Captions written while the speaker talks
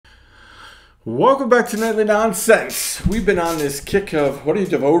Welcome back to Nightly Nonsense. We've been on this kick of what are you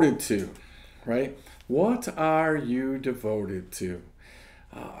devoted to, right? What are you devoted to?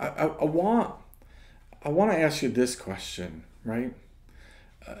 I want to ask you this question, right?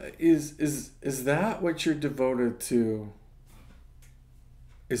 Is that what you're devoted to?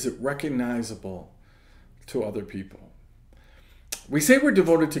 Is it recognizable to other people? We say we're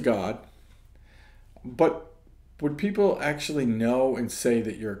devoted to God, but would people actually know and say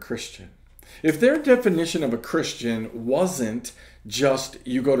that you're a Christian? If their definition of a Christian wasn't just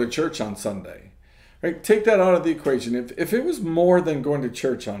you go to church on Sunday, right? Take that out of the equation. If it was more than going to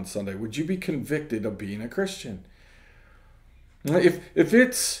church on Sunday, would you be convicted of being a Christian? If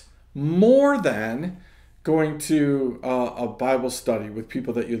it's more than going to a Bible study with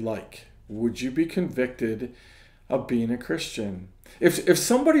people that you like, would you be convicted of being a Christian? If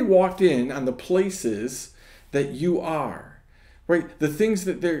somebody walked in on the places that you are, right, the things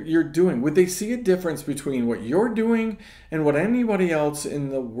that you're doing, would they see a difference between what you're doing and what anybody else in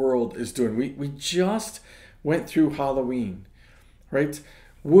the world is doing? We just went through Halloween, right?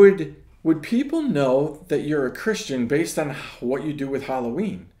 Would people know that you're a Christian based on what you do with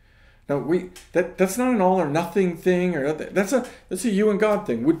Halloween? Now, that's not an all or nothing thing, or that's a you and God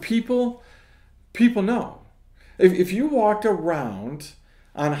thing. Would people know? If you walked around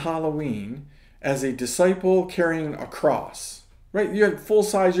on Halloween as a disciple carrying a cross, right? You had full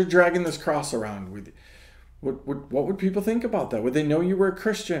size, you're dragging this cross around with you. What would people think about that? Would they know you were a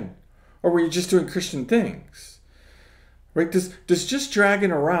Christian? Or were you just doing Christian things? Right? Does just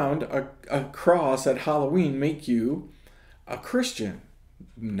dragging around a cross at Halloween make you a Christian?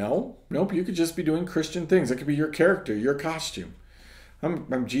 No. Nope. You could just be doing Christian things. It could be your character, your costume.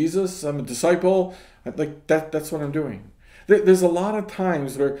 I'm Jesus. I'm a disciple. Like that's what I'm doing. There's a lot of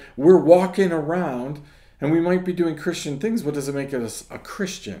times where we're walking around and we might be doing Christian things, but does it make us a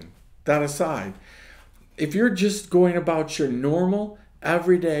Christian? That aside, if you're just going about your normal,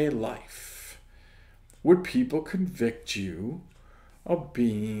 everyday life, would people convict you of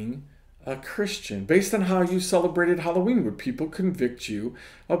being a Christian? Based on how you celebrated Halloween, would people convict you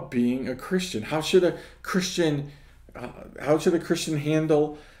of being a Christian? How should a Christian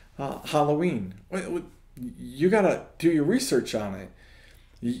handle Halloween? You got to do your research on it.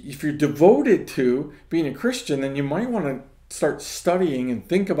 If you're devoted to being a Christian, then you might want to start studying and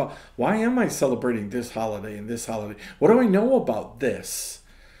think about, why am I celebrating this holiday and this holiday? What do I know about this?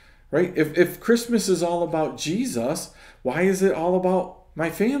 Right? If Christmas is all about Jesus, why is it all about my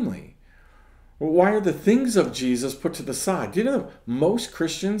family? Why are the things of Jesus put to the side? Do you know that most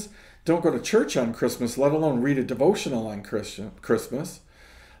Christians don't go to church on Christmas, let alone read a devotional on Christmas,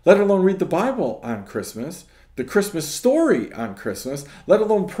 let alone read the Bible on Christmas, the Christmas story on Christmas, let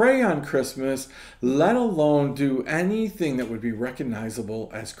alone pray on Christmas, let alone do anything that would be recognizable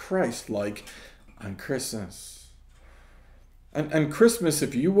as Christ-like on Christmas. And Christmas,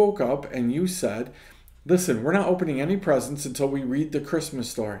 if you woke up and you said, listen, we're not opening any presents until we read the Christmas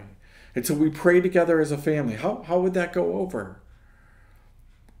story, until we pray together as a family, how would that go over?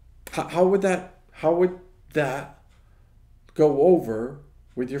 How would that go over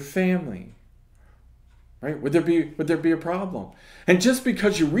with your family? Right? Would there be a problem? And just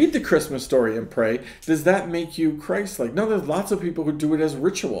because you read the Christmas story and pray, does that make you Christ-like? No, there's lots of people who do it as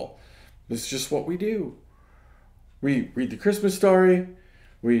ritual. It's just what we do. We read the Christmas story,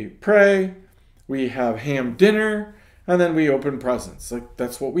 we pray, we have ham dinner, and then we open presents. Like,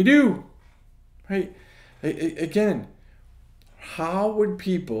 that's what we do. Right? Again, how would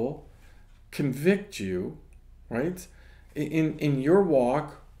people convict you, right, in your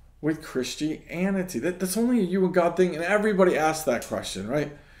walk with Christianity? That's only a you and God thing, and everybody asks that question,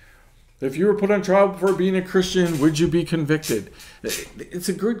 right? If you were put on trial for being a Christian, would you be convicted? It's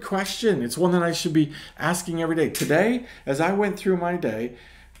a good question. It's one that I should be asking every day. Today, as I went through my day,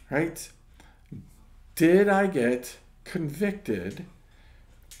 right, did I get convicted?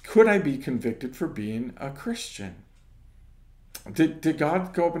 Could I be convicted for being a Christian? Did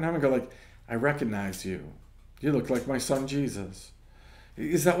God go up in heaven and go like, I recognize you. You look like my son Jesus.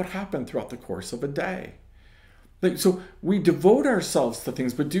 Is that what happened throughout the course of a day? So we devote ourselves to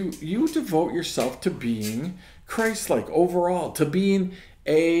things, but do you devote yourself to being Christ-like overall, to being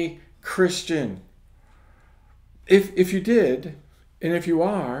a Christian? If you did, and if you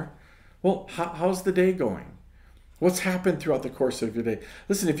are, well, how's the day going? What's happened throughout the course of your day?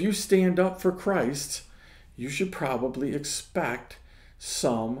 Listen, if you stand up for Christ, you should probably expect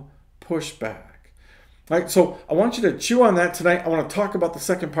some pushback. Right, so I want you to chew on that tonight. I want to talk about the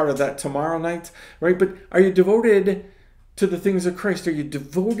second part of that tomorrow night, right? But are you devoted to the things of Christ? Are you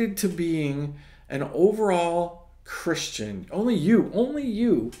devoted to being an overall Christian? Only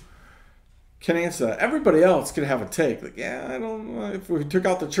you can answer that. Everybody else can have a take. Like, yeah, I don't know. If we took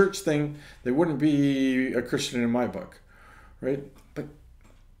out the church thing, they wouldn't be a Christian in my book, right? But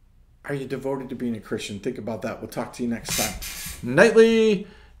are you devoted to being a Christian? Think about that. We'll talk to you next time. Nightly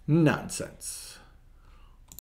Nonsense.